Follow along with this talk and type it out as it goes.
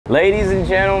Ladies and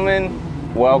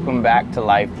gentlemen, welcome back to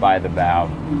Life by the Bow.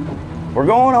 We're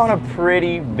going on a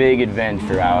pretty big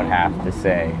adventure, I would have to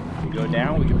say. We go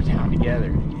down together.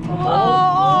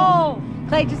 Whoa!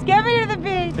 Clay, just get me to the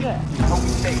beach.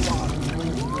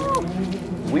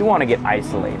 We want to get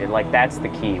isolated, like that's the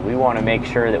key. We want to make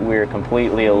sure that we're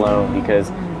completely alone because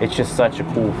it's just such a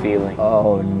cool feeling.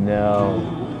 Oh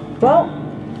no. Well,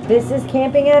 this is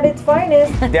camping at its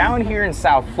finest. Down here in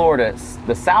South Florida,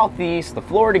 the Southeast, the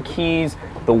Florida Keys,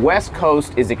 the West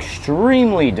Coast is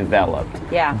extremely developed.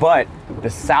 Yeah. But the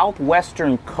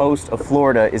southwestern coast of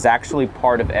Florida is actually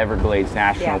part of Everglades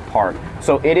National Park.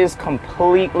 So it is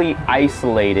completely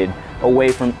isolated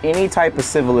away from any type of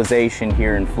civilization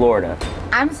here in Florida.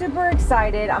 I'm super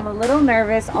excited. I'm a little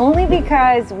nervous only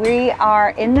because we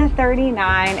are in the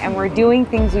 39 and we're doing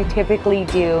things we typically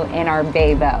do in our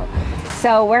bay boat.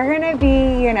 So we're gonna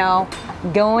be,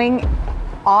 going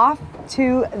off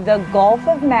to the Gulf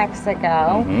of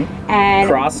Mexico and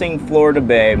crossing Florida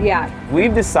Bay. Yeah.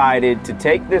 We've decided to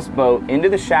take this boat into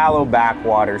the shallow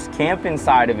backwaters, camp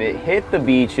inside of it, hit the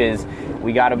beaches.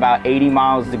 We got about 80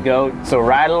 miles to go. So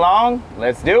ride along,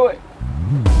 let's do it.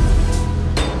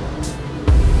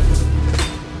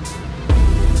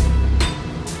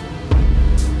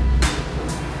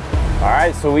 All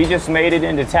right, so we just made it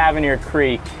into Tavernier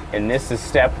Creek, and this is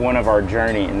step one of our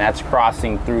journey, and that's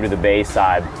crossing through to the bay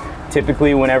side.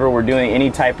 Typically, whenever we're doing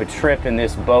any type of trip in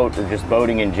this boat or just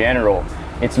boating in general,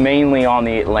 it's mainly on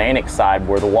the Atlantic side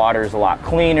where the water is a lot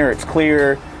cleaner, it's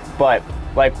clearer. But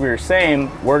like we were saying,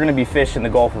 we're gonna be fishing the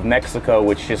Gulf of Mexico,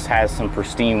 which just has some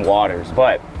pristine waters.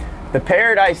 But the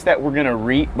paradise that we're gonna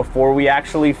reap before we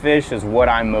actually fish is what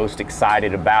I'm most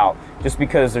excited about, just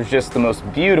because there's just the most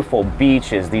beautiful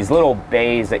beaches, these little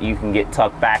bays that you can get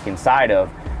tucked back inside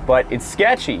of. But it's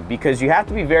sketchy because you have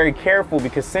to be very careful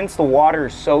because since the water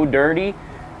is so dirty,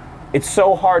 it's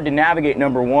so hard to navigate,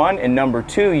 number one, and number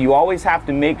two, you always have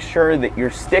to make sure that you're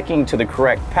sticking to the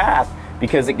correct path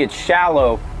because it gets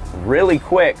shallow really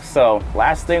quick. So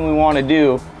last thing we want to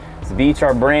do is beach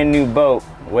our brand new boat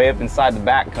way up inside the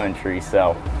backcountry.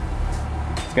 So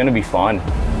it's gonna be fun.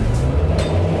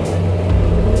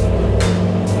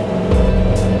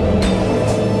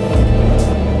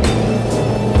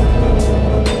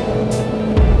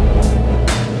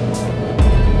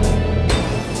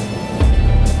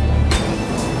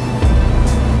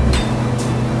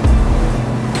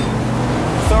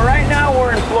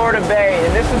 Bay,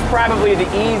 and this is probably the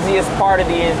easiest part of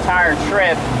the entire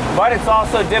trip, but it's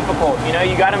also difficult.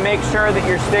 You got to make sure that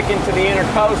you're sticking to the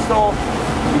intercoastal.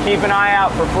 You keep an eye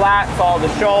out for flats, all the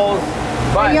shoals.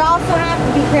 But you also have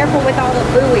to be careful with all the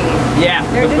buoys. Yeah,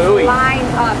 they're the just buoy lined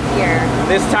up here.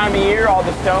 This time of year, all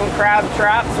the stone crab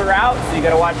traps are out, so you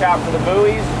got to watch out for the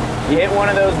buoys. You hit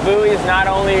one of those buoys, not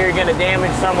only are you going to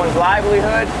damage someone's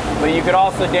livelihood, but you could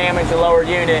also damage a lower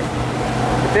unit.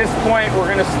 At this point,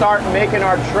 we're going to start making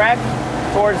our trek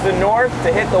towards the north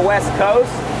to hit the west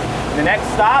coast. The next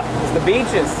stop is the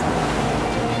beaches.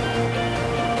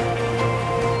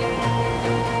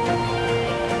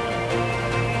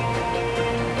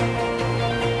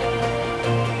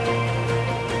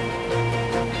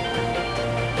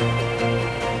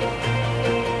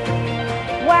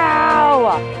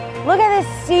 Wow! Look at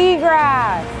this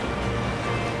seagrass.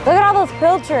 Look at all those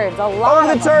pilchards, a lot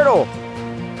of the turtle.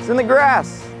 It's in the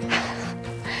grass.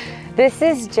 This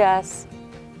is just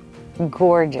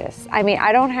gorgeous. I mean,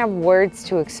 I don't have words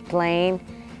to explain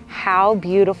how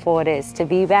beautiful it is to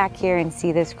be back here and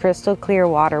see this crystal clear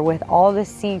water with all the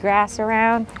seagrass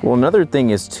around. Well, another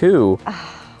thing is too,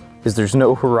 is there's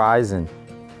no horizon.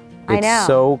 I know. It's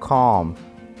so calm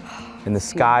and the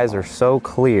skies are so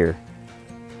clear.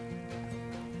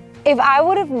 If I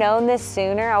would have known this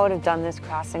sooner, I would have done this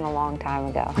crossing a long time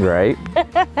ago. Right?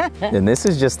 And this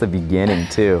is just the beginning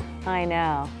too. I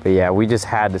know. But yeah, we just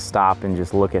had to stop and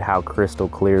just look at how crystal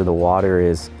clear the water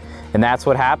is. And that's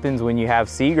what happens when you have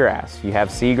seagrass. You have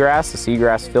seagrass, the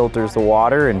seagrass filters the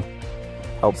water and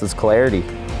helps its clarity.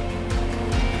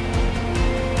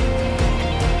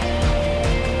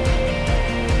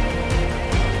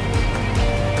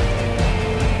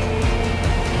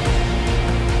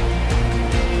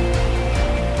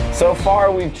 So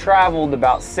far, we've traveled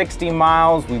about 60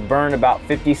 miles. We've burned about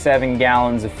 57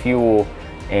 gallons of fuel,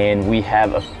 and we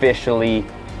have officially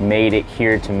made it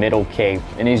here to Middle Cape.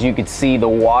 And as you can see, the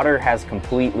water has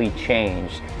completely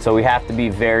changed. So we have to be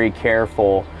very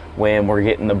careful when we're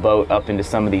getting the boat up into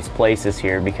some of these places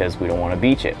here because we don't want to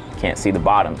beach it. Can't see the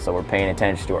bottom, so we're paying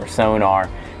attention to our sonar.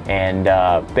 And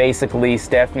basically,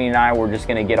 Stephanie and I, we're just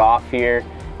gonna get off here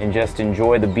and just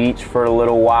enjoy the beach for a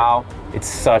little while, it's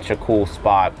such a cool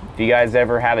spot. If you guys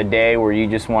ever have a day where you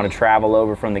just want to travel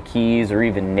over from the Keys or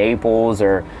even Naples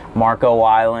or Marco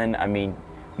Island, I mean,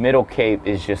 Middle Cape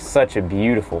is just such a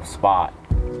beautiful spot.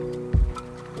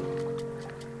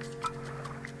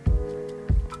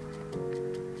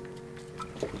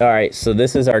 All right, so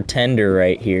this is our tender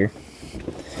right here,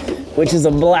 which is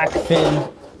a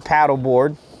Blackfin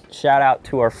paddleboard. Shout out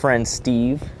to our friend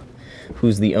Steve,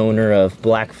 who's the owner of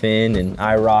Blackfin and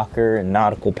iRocker and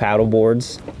Nautical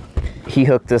Paddleboards. He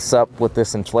hooked us up with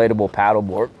this inflatable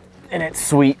paddleboard, and it's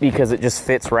sweet because it just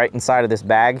fits right inside of this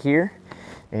bag here.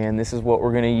 And this is what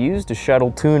we're gonna use to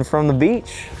shuttle to and from the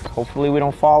beach. Hopefully we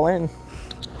don't fall in.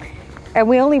 And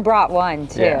we only brought one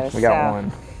too. Yeah, we got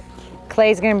one.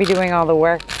 Clay's gonna be doing all the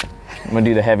work. I'm gonna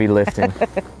do the heavy lifting.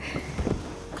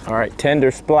 All right,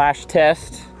 tender splash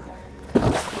test.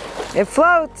 It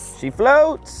floats. She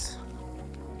floats.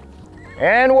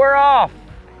 And we're off.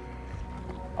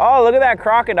 Oh, look at that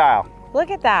crocodile. Look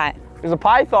at that. There's a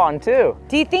python too.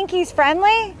 Do you think he's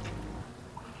friendly?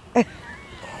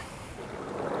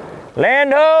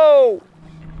 Land ho!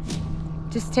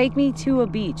 Just take me to a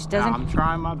beach. Doesn't. I'm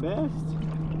trying my best.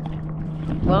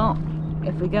 Well,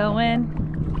 if we go in.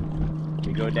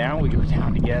 We go down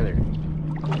together.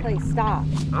 Clay, stop.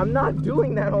 I'm not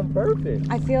doing that on purpose.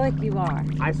 I feel like you are.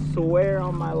 I swear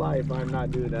on my life, I'm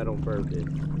not doing that on purpose.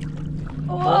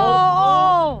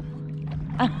 Oh!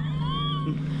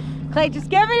 Clay, just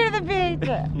get me to the beach.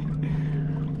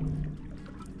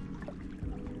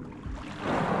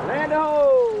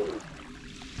 Lando!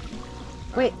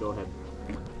 Wait. Go ahead.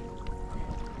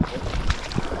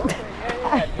 Okay,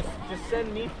 yeah. Just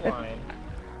send me flying.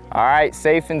 All right,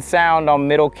 safe and sound on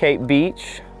Middle Cape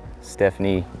Beach.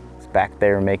 Stephanie is back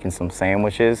there making some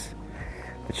sandwiches.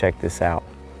 But check this out.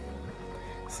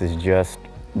 This is just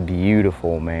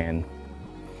beautiful, man.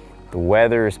 The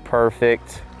weather is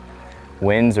perfect.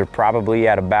 Winds are probably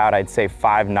at about, I'd say,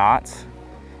 5 knots.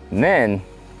 And then,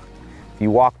 if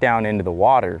you walk down into the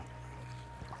water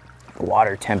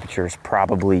temperature is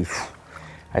probably,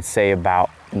 I'd say, about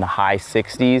in the high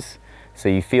 60s. So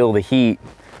you feel the heat,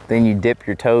 then you dip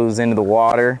your toes into the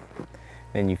water,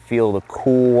 then you feel the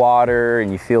cool water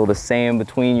and you feel the sand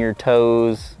between your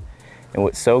toes. And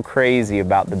what's so crazy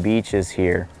about the beaches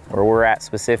here, where we're at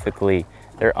specifically,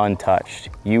 they're untouched.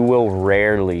 You will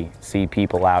rarely see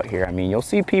people out here. I mean, you'll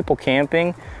see people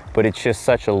camping, but it's just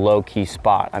such a low-key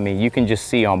spot. I mean, you can just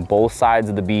see on both sides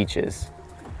of the beaches,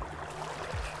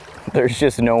 there's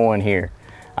just no one here.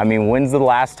 I mean, when's the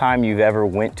last time you've ever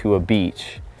went to a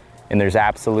beach and there's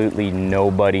absolutely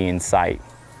nobody in sight?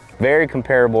 Very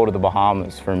comparable to the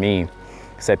Bahamas for me,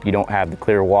 except you don't have the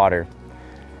clear water.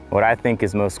 What I think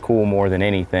is most cool more than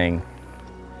anything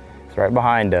is right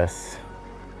behind us.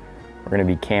 We're gonna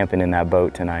be camping in that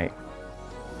boat tonight.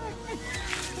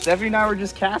 Stephanie and I were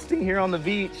just casting here on the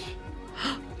beach.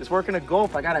 Just working a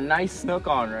gulp. I got a nice snook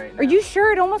on right now. Are you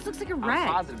sure? It almost looks like a rat.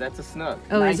 I'm positive that's a snook.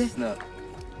 Oh, nice is it? Snook.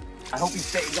 I hope he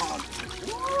stays on.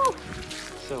 Woo!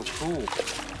 So cool.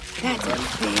 That's a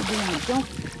big one. Don't.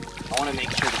 I want to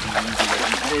make sure that he uses it.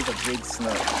 That is a big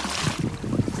snook.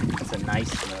 It's a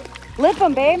nice snook. Lip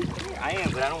him, babe. I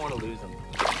am, but I don't want to lose him.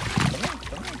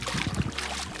 Come on.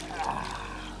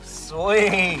 Ah,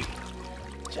 sweet.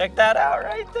 Check that out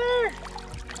right there.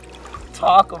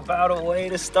 Talk about a way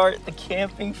to start the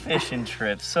camping fishing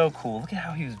trip. So cool. Look at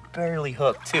how he was barely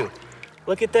hooked too.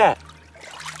 Look at that.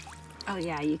 Oh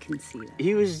yeah, you can see that.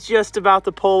 He was just about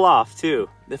to pull off too.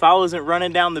 If I wasn't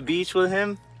running down the beach with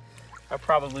him, I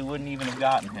probably wouldn't even have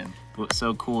gotten him. What's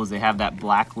so cool is they have that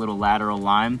black little lateral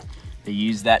line. They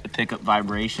use that to pick up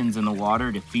vibrations in the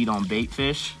water to feed on bait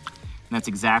fish. And that's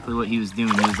exactly what he was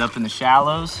doing. He was up in the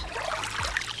shallows,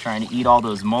 trying to eat all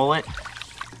those mullet.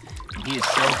 And he is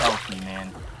so healthy,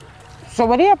 man. So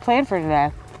what do you have planned for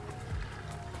today?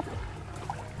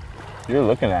 You're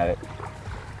looking at it.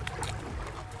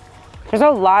 There's a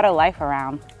lot of life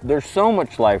around. There's so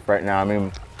much life right now. I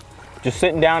mean, just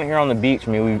sitting down here on the beach,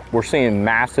 I mean, we're seeing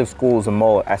massive schools of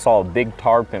mullet. I saw a big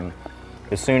tarpon.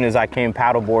 As soon as I came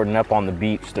paddleboarding up on the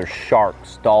beach, there's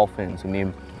sharks, dolphins. I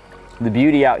mean, the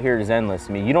beauty out here is endless.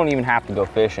 I mean, you don't even have to go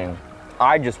fishing.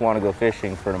 I just want to go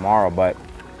fishing for tomorrow, but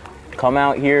come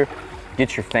out here,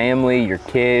 get your family, your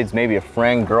kids, maybe a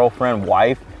friend, girlfriend,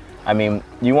 wife. I mean,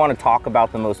 you want to talk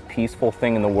about the most peaceful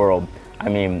thing in the world. I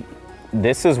mean,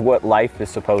 this is what life is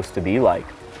supposed to be like,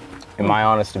 in my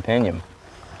honest opinion.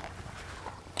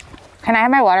 Can I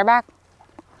have my water back?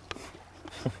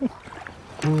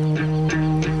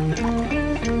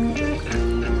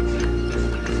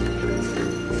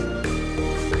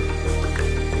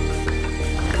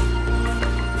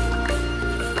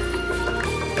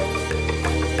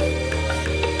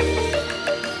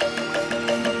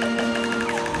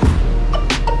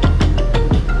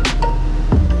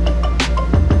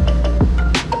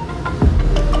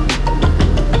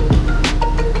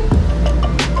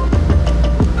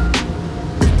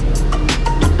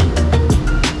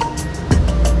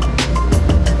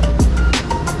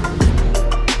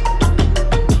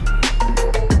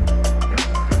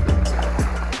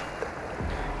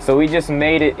 So we just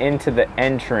made it into the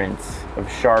entrance of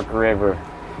Shark River.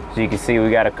 As you can see, we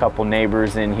got a couple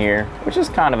neighbors in here, which is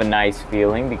kind of a nice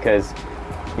feeling because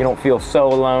you don't feel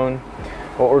so alone.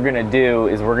 What we're gonna do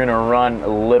is we're gonna run a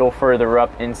little further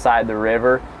up inside the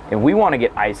river, and we wanna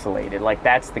get isolated. Like,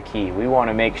 that's the key. We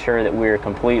wanna make sure that we're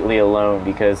completely alone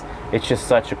because it's just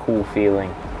such a cool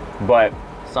feeling. But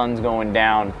sun's going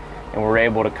down, and we're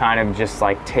able to kind of just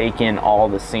like take in all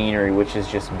the scenery, which is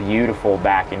just beautiful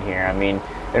back in here. I mean,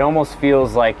 it almost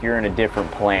feels like you're in a different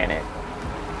planet.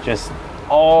 Just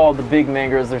all the big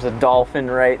mangroves. There's a dolphin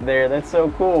right there. That's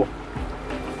so cool.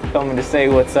 Coming to say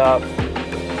what's up.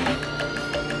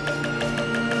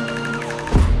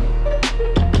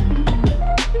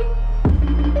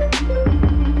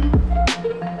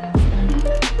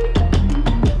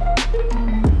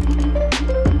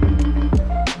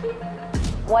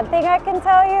 One thing I can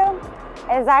tell you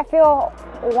is I feel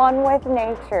one with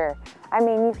nature. I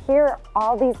mean, you hear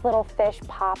all these little fish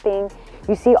popping.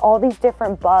 You see all these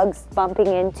different bugs bumping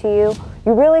into you.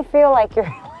 You really feel like you're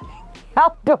living an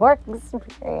outdoor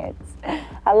experience.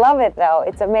 I love it though,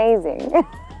 it's amazing.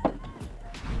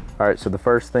 All right, so the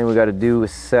first thing we got to do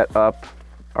is set up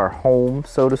our home,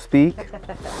 so to speak.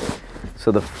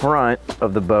 So the front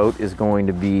of the boat is going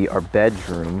to be our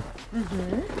bedroom.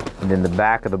 And then the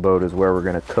back of the boat is where we're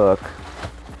gonna cook.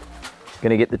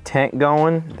 Gonna get the tent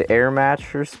going, the air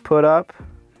mattress put up,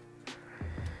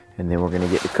 and then we're gonna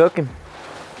get to cooking.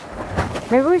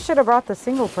 Maybe we should have brought the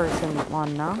single person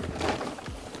one, no?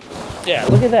 Yeah,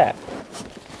 look at that.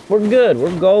 We're good,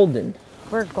 we're golden.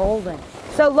 We're golden.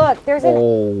 So look, there's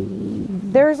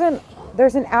an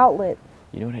outlet.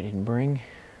 You know what I didn't bring?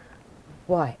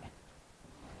 What?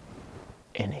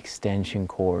 An extension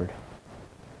cord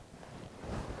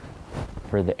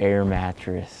for the air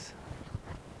mattress.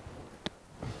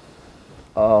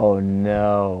 Oh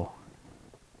no.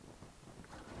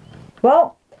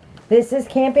 Well, this is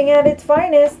camping at its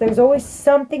finest. There's always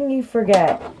something you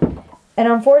forget. And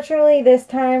unfortunately, this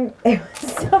time it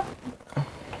was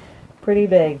pretty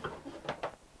big.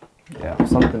 Yeah,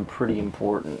 something pretty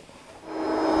important.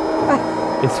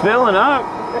 It's filling up.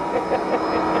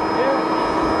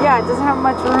 Yeah, it doesn't have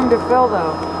much room to fill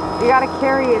though. You gotta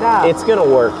carry it up. It's gonna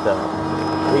work though.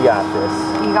 We got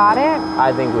this. You got it?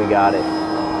 I think we got it.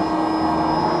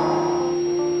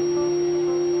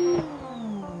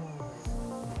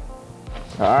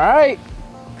 All right,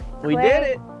 we did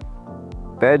it.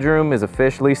 Bedroom is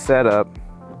officially set up.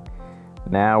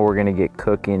 Now we're gonna get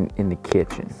cooking in the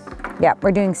kitchen. Yep,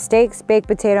 we're doing steaks, baked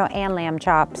potato, and lamb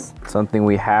chops. Something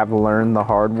we have learned the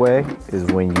hard way is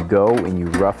when you go and you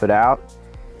rough it out,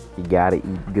 you gotta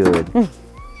eat good.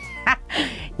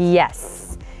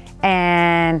 Yes.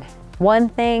 And one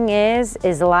thing is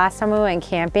the last time we went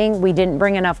camping, we didn't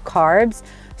bring enough carbs.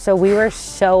 So we were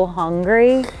so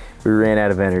hungry. We ran out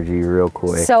of energy real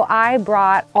quick. So I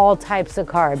brought all types of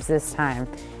carbs this time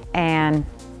and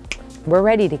we're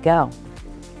ready to go.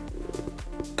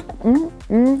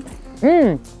 When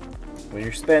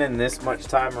you're spending this much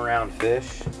time around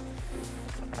fish,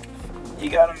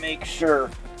 you gotta make sure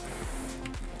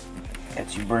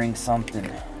that you bring something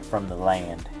from the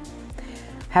land.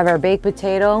 Have our baked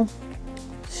potato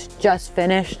just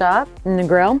finished up in the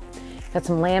grill. Got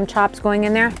some lamb chops going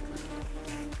in there.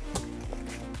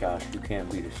 Gosh, you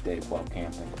can't beat a steak while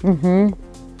camping.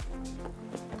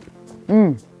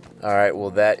 All right, well,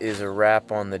 that is a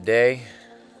wrap on the day.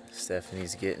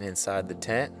 Stephanie's getting inside the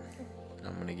tent.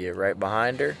 I'm gonna get right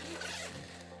behind her.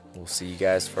 We'll see you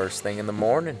guys first thing in the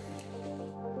morning.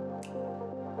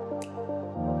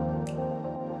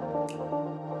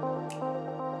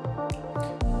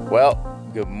 Well,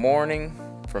 good morning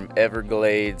from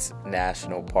Everglades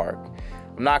National Park.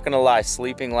 I'm not gonna lie,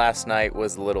 sleeping last night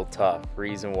was a little tough.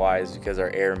 Reason why is because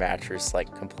our air mattress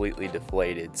like completely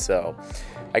deflated. So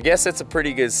I guess it's a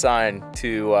pretty good sign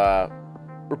to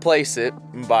replace it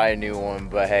and buy a new one,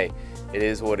 but hey, it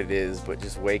is what it is. But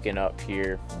just waking up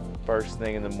here first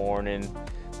thing in the morning,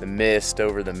 the mist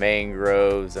over the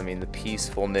mangroves, I mean the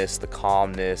peacefulness, the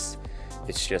calmness,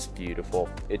 it's just beautiful.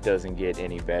 It doesn't get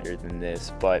any better than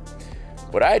this. But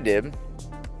what I did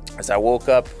is I woke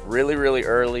up really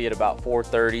early at about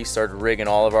 4:30, started rigging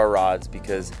all of our rods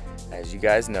because, as you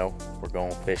guys know, we're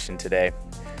going fishing today.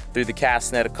 Threw the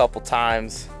cast net a couple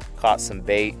times, caught some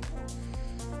bait.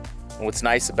 And what's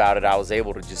nice about it, I was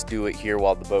able to just do it here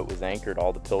while the boat was anchored.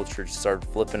 All the pilchard started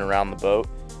flipping around the boat.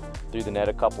 Threw the net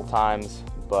a couple times,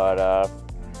 but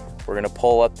we're gonna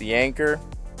pull up the anchor,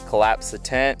 collapse the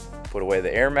tent, put away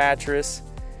the air mattress,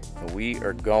 and we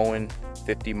are going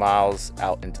 50 miles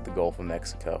out into the Gulf of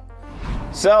Mexico.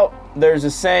 So there's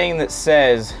a saying that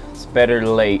says it's better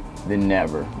late than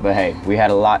never. But hey, we had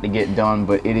a lot to get done,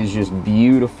 but it is just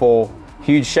beautiful.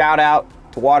 Huge shout out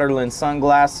to Waterland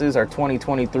Sunglasses, our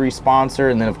 2023 sponsor,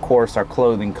 and then of course our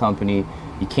clothing company.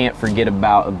 You can't forget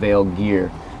about Avail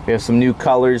gear. We have some new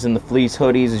colors in the fleece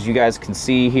hoodies, as you guys can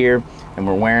see here, and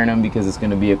we're wearing them because it's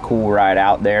going to be a cool ride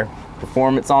out there.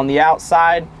 Performance on the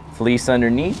outside, fleece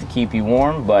underneath to keep you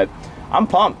warm, but I'm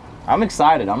pumped. I'm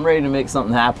excited. I'm ready to make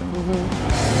something happen.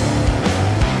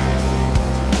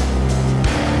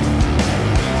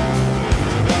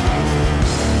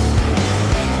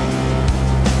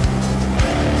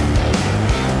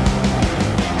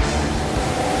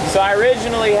 So I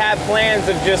originally had plans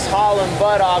of just hauling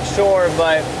butt offshore,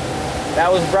 but that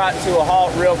was brought to a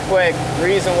halt real quick. The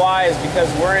reason why is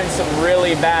because we're in some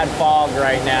really bad fog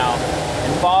right now.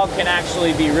 And fog can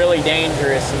actually be really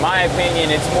dangerous. In my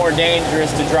opinion, it's more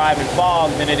dangerous to drive in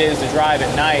fog than it is to drive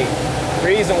at night. The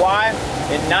reason why?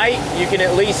 At night, you can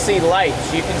at least see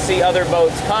lights. You can see other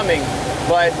boats coming,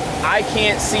 but I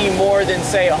can't see more than,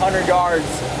 say, 100 yards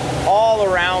all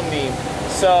around me.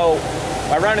 So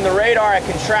by running the radar, I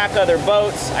can track other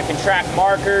boats, I can track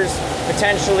markers,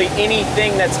 potentially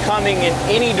anything that's coming in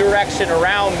any direction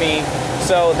around me.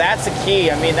 So that's a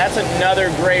key. I mean, that's another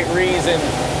great reason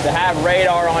to have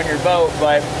radar on your boat,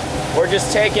 but we're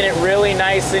just taking it really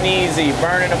nice and easy,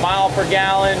 burning a mile per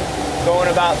gallon, going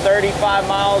about 35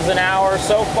 miles an hour.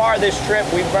 So far this trip,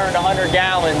 we've burned 100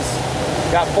 gallons,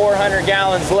 got 400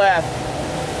 gallons left.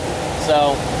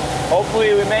 So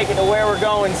hopefully we make it to where we're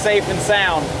going safe and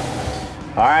sound.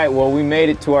 All right, well, we made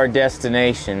it to our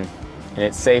destination, and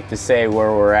it's safe to say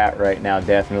where we're at right now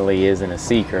definitely isn't a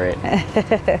secret.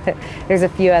 There's a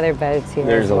few other boats here.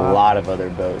 There's a lot of other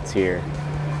boats here.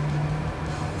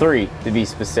 3 to be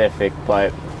specific,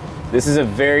 but this is a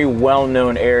very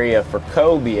well-known area for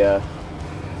cobia,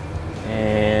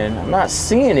 and I'm not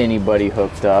seeing anybody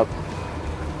hooked up,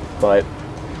 but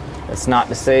that's not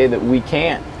to say that we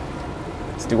can't.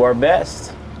 Let's do our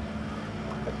best.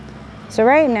 So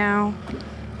right now,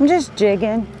 I'm just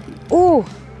jigging. Ooh,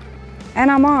 and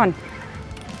I'm on.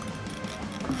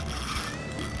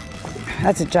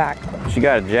 That's a jack. She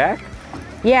got a jack?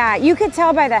 Yeah, you could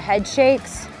tell by the head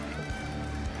shakes.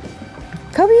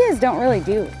 Cobias don't really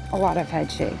do a lot of head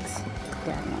shakes.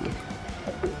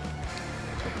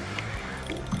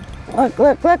 Look,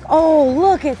 look, look. Oh,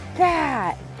 look at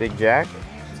that. Big jack?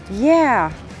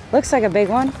 Yeah, looks like a big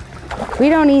one. We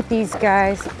don't eat these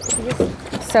guys.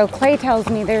 So Clay tells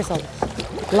me there's a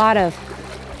lot of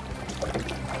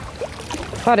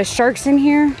sharks in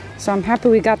here. So I'm happy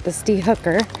we got the Steve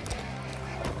hooker.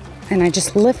 And I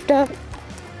just lift up.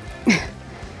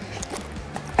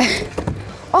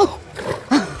 Oh!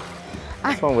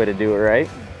 That's one way to do it, right?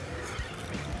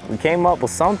 We came up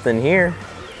with something here.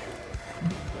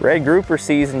 Red grouper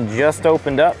season just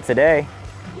opened up today.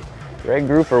 Red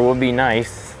grouper will be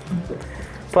nice.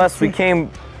 Plus we came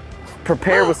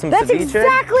prepared with some That's ceviche.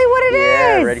 exactly what it is.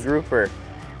 Yeah, red grouper.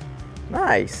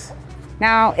 Nice.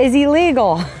 Now, is he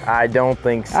legal? I don't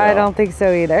think so. I don't think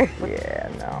so either. Yeah,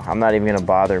 no. I'm not even gonna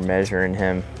bother measuring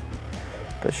him.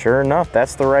 But sure enough,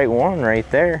 that's the right one right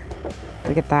there.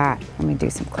 Look at that. Let me do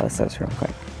some close-ups real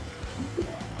quick.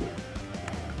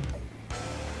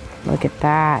 Look at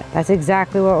that. That's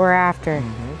exactly what we're after.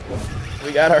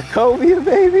 We got our cobia,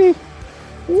 baby.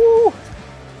 Woo.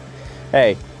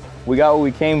 Hey, we got what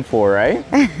we came for, right?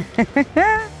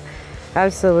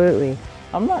 Absolutely.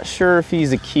 I'm not sure if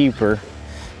he's a keeper.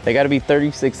 They got to be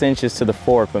 36 inches to the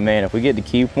fork, but man, if we get to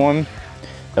keep one,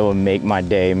 that would make my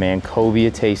day, man.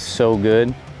 Cobia tastes so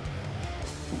good.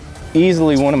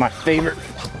 Easily one of my favorite.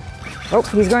 Oh,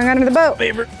 he's going under the boat.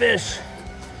 Favorite fish.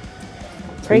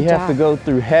 Great You have job. to go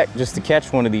through heck just to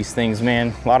catch one of these things,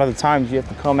 man. A lot of the times you have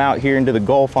to come out here into the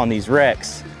Gulf on these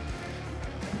wrecks,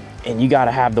 and you got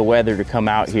to have the weather to come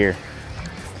out here.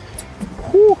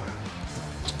 Whew.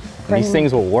 And these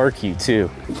things will work you too.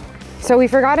 So we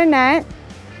forgot a net.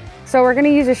 So we're gonna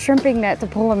use a shrimping net to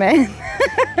pull them in.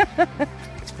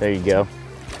 There you go.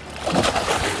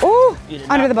 Oh,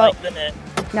 under the boat. Like the net.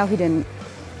 No, he didn't.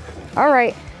 All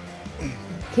right,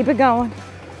 keep it going.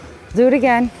 Do it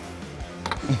again.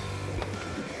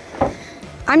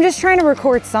 I'm just trying to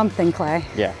record something, Clay.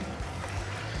 Yeah.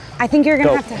 I think you're gonna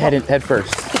Go have to head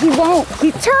first. He won't.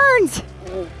 He turns.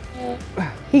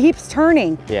 He keeps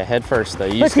turning. Yeah, head first though.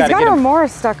 You Look, just he's gotta got get a him.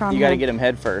 Morris stuck on You him. gotta get him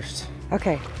head first.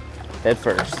 Okay. Head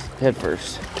first. Head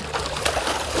first.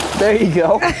 There you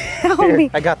go. Help Here,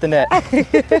 me. I got the net.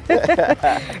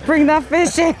 Bring that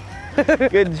fish in.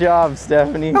 Good job,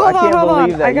 Stephanie. Hold I can't on, hold on.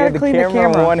 believe that. I You gotta had the clean the camera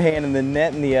in camera. one hand and the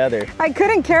net in the other. I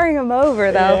couldn't carry him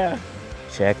over though. Yeah.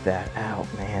 Check that out,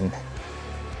 man.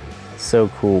 so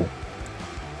cool.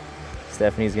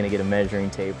 Stephanie's gonna get a measuring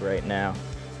tape right now.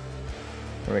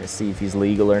 We're gonna see if he's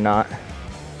legal or not.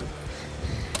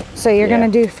 So you're gonna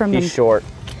do from he's short.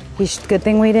 Good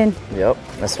thing we didn't. Yep,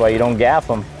 that's why you don't gaff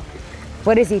him.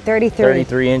 What is he, 33?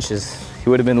 33 inches. He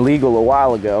would have been legal a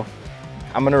while ago.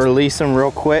 I'm gonna release him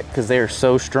real quick because they are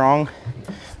so strong.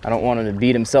 I don't want him to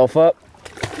beat himself up.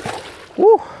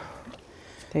 Woo!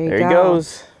 There he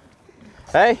goes.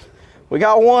 Hey, we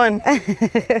got one.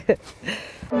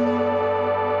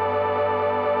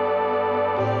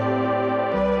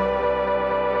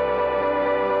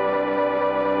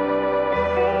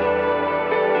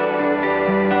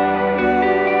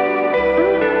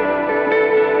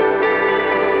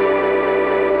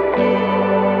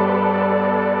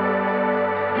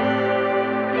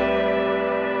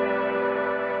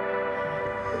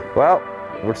 Well,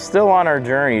 we're still on our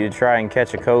journey to try and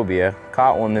catch a cobia.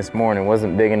 Caught one this morning,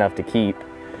 wasn't big enough to keep.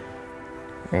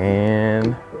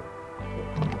 And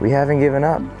we haven't given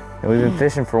up. And we've been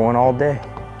fishing for one all day.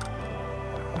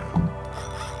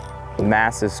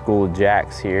 Massive school of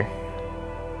jacks here.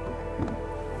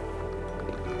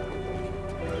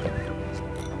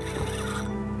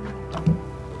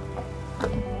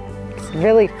 It's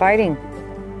really fighting.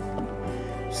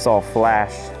 Saw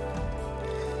flash.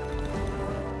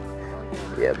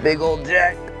 Yeah, big old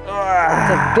jack. It's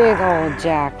a big old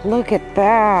jack. Look at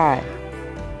that.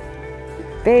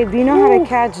 Babe, you know how to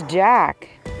catch jack.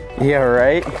 Yeah,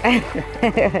 right?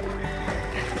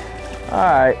 All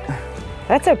right.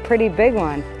 That's a pretty big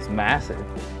one. It's massive.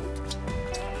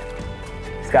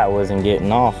 This guy wasn't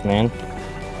getting off, man.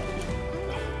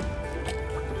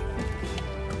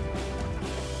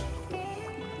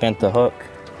 Bent the hook.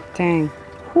 Dang.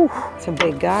 Whew. It's a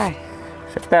big guy.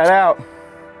 Check that out.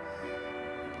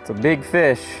 It's a big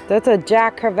fish. That's a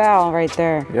Jack Crevalle right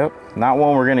there. Yep, not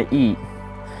one we're gonna eat.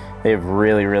 They have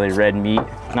really, really red meat.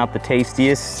 Not the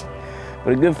tastiest,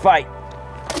 but a good fight.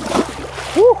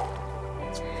 Whew.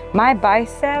 My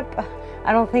bicep,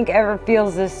 I don't think ever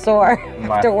feels this sore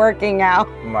after working out.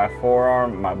 My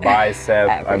forearm, my bicep,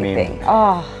 Everything.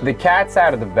 I mean, the cat's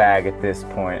out of the bag at this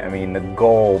point. I mean, the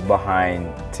goal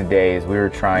behind today is we were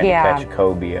trying to catch a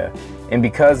cobia. And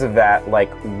because of that,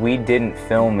 like, we didn't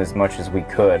film as much as we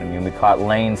could. I mean, we caught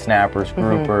lane snappers,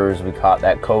 groupers, we caught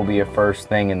that cobia first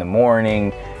thing in the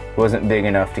morning. It wasn't big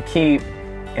enough to keep.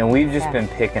 And we've just been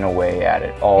picking away at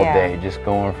it all day, just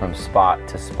going from spot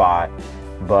to spot.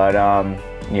 But,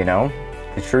 you know,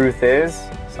 the truth is,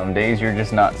 some days you're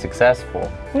just not successful.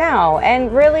 No,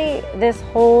 and really, this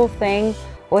whole thing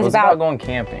was about going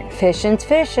camping. Fishing's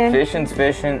fishing. Fishing's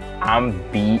fishing. I'm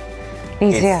beat.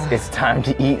 Me too. It's time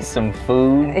to eat some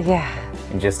food. Yeah.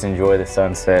 And just enjoy the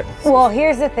sunset. Well,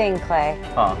 here's the thing, Clay.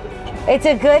 Huh. It's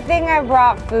a good thing I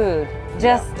brought food.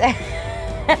 Just...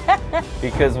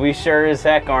 because we sure as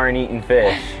heck aren't eating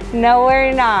fish. No,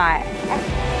 we're not.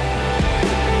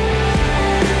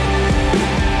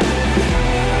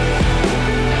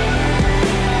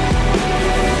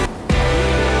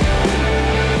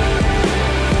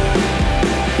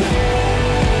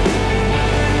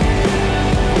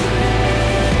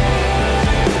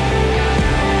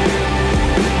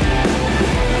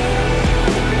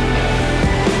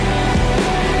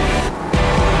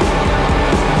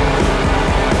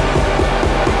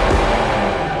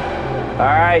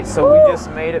 Alright, so we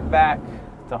just made it back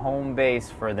to home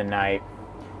base for the night.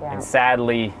 And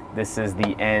sadly, this is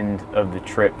the end of the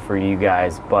trip for you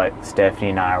guys, but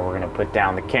Stephanie and I, we're gonna put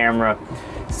down the camera,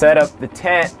 set up the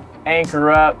tent,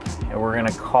 anchor up, and we're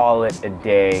gonna call it a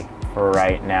day for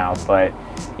right now. But,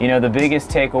 you know, the biggest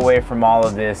takeaway from all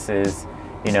of this is,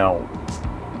 you know,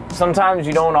 sometimes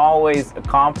you don't always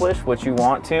accomplish what you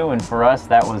want to, and for us,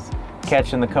 that was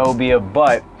catching the cobia,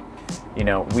 but you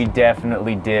know, we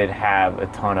definitely did have a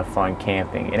ton of fun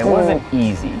camping, and it wasn't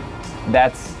easy.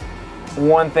 That's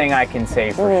one thing I can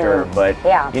say for sure, but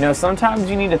you know, sometimes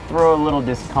you need to throw a little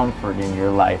discomfort in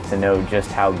your life to know just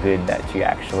how good that you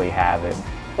actually have it.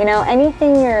 You know,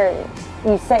 anything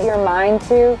you set your mind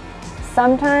to,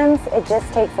 sometimes it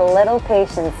just takes a little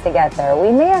patience to get there.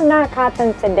 We may have not caught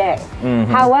them today.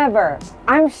 However,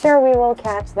 I'm sure we will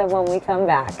catch them when we come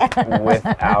back.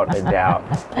 Without a doubt.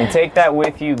 And take that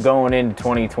with you going into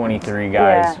 2023,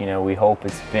 guys. You know, we hope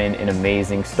it's been an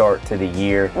amazing start to the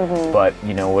year. But,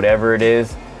 you know, whatever it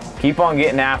is, keep on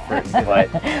getting after it.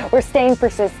 But we're staying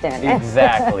persistent.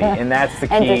 Exactly. And that's the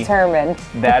key. And determined.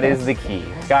 That is the key.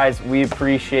 Guys, we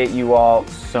appreciate you all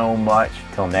so much.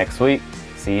 Till next week.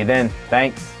 See you then.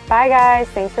 Thanks. Bye, guys.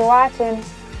 Thanks for watching.